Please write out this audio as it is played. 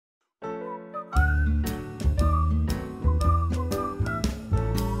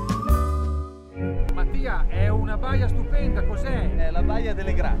baia stupenda, cos'è? È la baia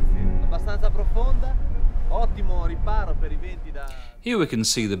delle Grazie, abbastanza profonda, ottimo riparo per i venti da... Here we can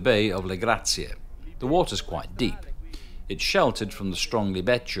see the bay of le Grazie. The water's quite deep. It's sheltered from the strong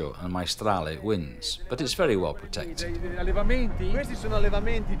libeccio and maestrale winds, but it's very well protected. Allevamenti? Questi sono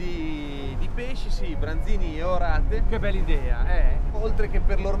allevamenti di pesci, sì, branzini e orate. Che bella idea, eh? Oltre che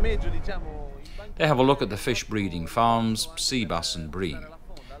per l'ormeggio, diciamo... They have a look at the fish breeding farms, sea bass and bream.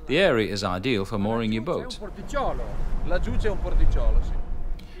 The area is ideal for mooring your boat. È un porticciolo. Laggiù c'è un porticciolo, sì.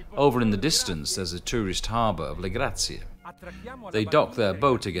 Over in the distance there's the tourist harbour of Le Grazie. They dock their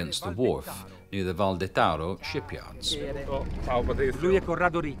boat against the wharf near the Val de Tauro shipyards. Lui è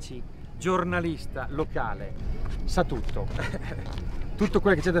Corrado Ricci, giornalista locale. Sa tutto. Tutto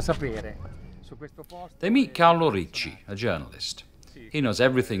quello che c'è da sapere su questo posto. They meet Carlo Ricci, a journalist. He knows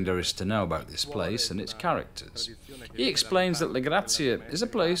everything there is to know about this place and its characters. He explains that Le Grazie is a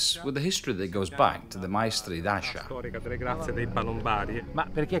place with a history that goes back to the maestri d'ascia. Storica delle Grazie dei Palombari. Ma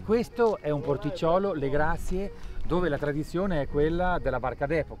perché questo è un porticciolo, Le Grazie, dove la tradizione è quella della barca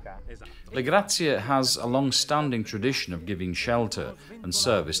d'epoca. Le Grazie has a long-standing tradition of giving shelter and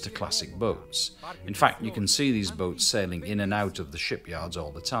service to classic boats. In fact, you can see these boats sailing in and out of the shipyards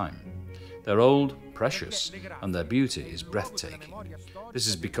all the time. They're old, precious, and their beauty is breathtaking. This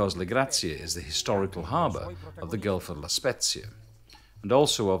is because Le Grazie is the historical harbour of the Gulf of La Spezia, and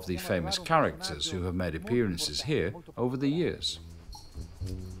also of the famous characters who have made appearances here over the years.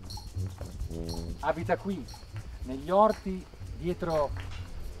 Abita qui, negli orti, dietro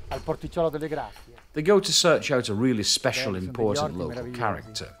al porticciolo delle Grazie. They go to search out a really special, important local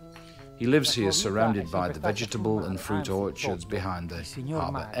character. He lives here surrounded by the vegetable and fruit orchards behind the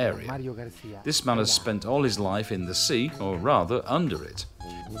harbour area. Mario Garzia. This man has spent all his life in the sea, or rather under it.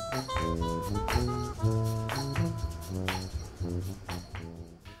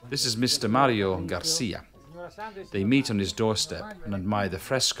 This is Mr. Mario Garzia. They meet on his doorstep and admire the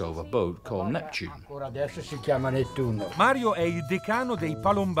fresco of a boat called Neptune. Ancora adesso si chiama Nettuno. Mario è il decano dei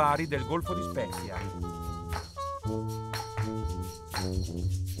palombari del Golfo di Spezia.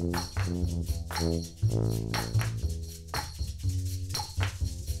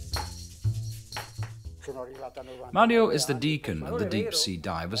 Mario is the deacon of the deep-sea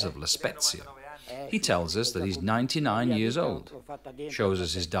divers of La Spezia. He tells us that he's 99 years old, shows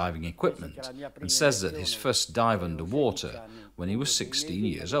us his diving equipment, and says that his first dive underwater when he was 16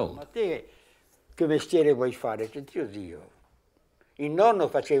 years old. Che mestiere vuoi fare? Zio Dio. Il nonno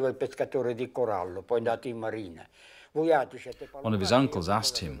faceva il pescatore di corallo, poi è andato in marina. One of his uncles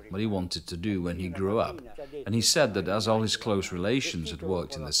asked him what he wanted to do when he grew up, and he said that as all his close relations had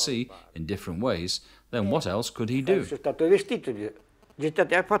worked in the sea in different ways, then what else could he do? Sono stato vestito,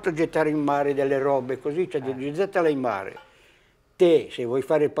 ha fatto gettare in mare delle robe così, cioè gettala in mare. Te, se vuoi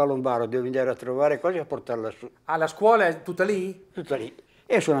fare il palombaro, devi andare a trovare cose e portarla su. Ah, la scuola è tutta lì? Tutta lì.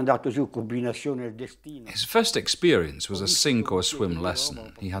 E sono andato su, combinazione del destino. His first experience was a sink or swim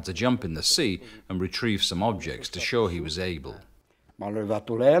lesson. He had to jump in the sea and retrieve some objects to show he was able. Mi ha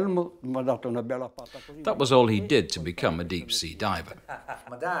levato l'elmo, mi ha dato una bella patta così. That was all he did to become a deep-sea diver.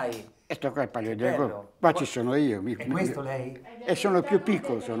 Ma dai! E sto qua, qua ci sono io. E questo lei? E sono il più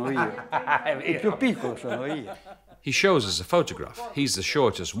piccolo, sono io. Il più piccolo sono io. He shows us a photograph. He's the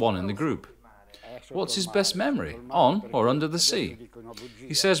shortest one in the group. What's his best memory, on or under the sea?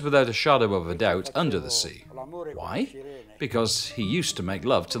 He says without a shadow of a doubt, under the sea. Why? Because he used to make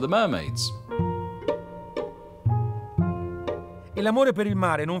love to the mermaids. E l'amore per il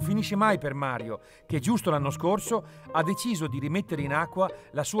mare non finisce mai per Mario, che giusto l'anno scorso ha deciso di rimettere in acqua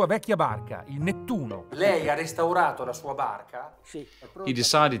la sua vecchia barca, il Nettuno. Lei ha restaurato la sua barca? Sì. He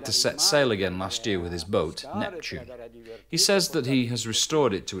decided to set sail again last year with his boat, Neptune. He says that he has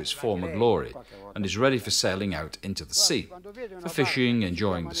restored it to its former glory and is ready for sailing out into the sea, for fishing,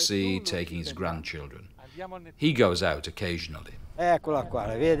 enjoying the sea, taking his grandchildren. He goes out occasionally. Eccola qua,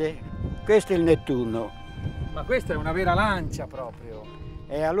 la vede? Questo è il Nettuno. Ma questa è una vera lancia proprio.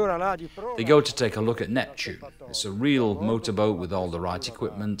 E allora là di prova... They go to take a look at Neptune. It's a real motorboat with all the right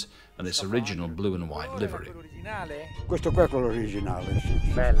equipment and its original blue and white livery. Questo qua è quello originale,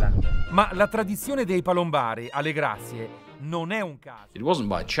 sì. Bella. Ma la tradizione dei palombari alle Grazie non è un caso. It wasn't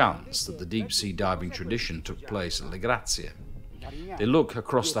by chance that the deep-sea diving tradition took place at Le Grazie. They look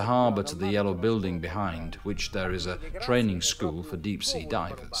across the harbour to the yellow building behind, which there is a training school for deep-sea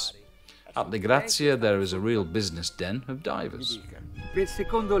divers. At Le Grazie there is a real business den of divers.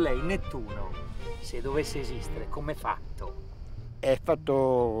 Secondo lei Nettuno, se dovesse esistere, com'è fatto? È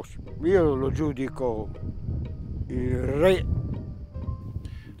fatto, io lo giudico il re.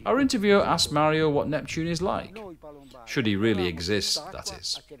 Our interviewer asked Mario what Neptune is like. Should he really exist, that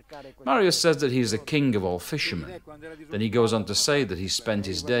is. Mario says that he's the king of all fishermen. Then he goes on to say that he spent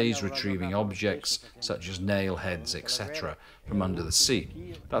his days retrieving objects such as nail heads, etc., from under the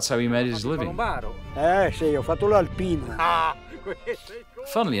sea. That's how he made his living. Sì, ho fatto l'alpino.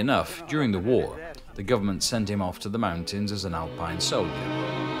 Funnily enough, during the war, the government sent him off to the mountains as an alpine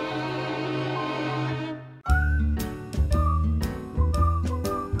soldier.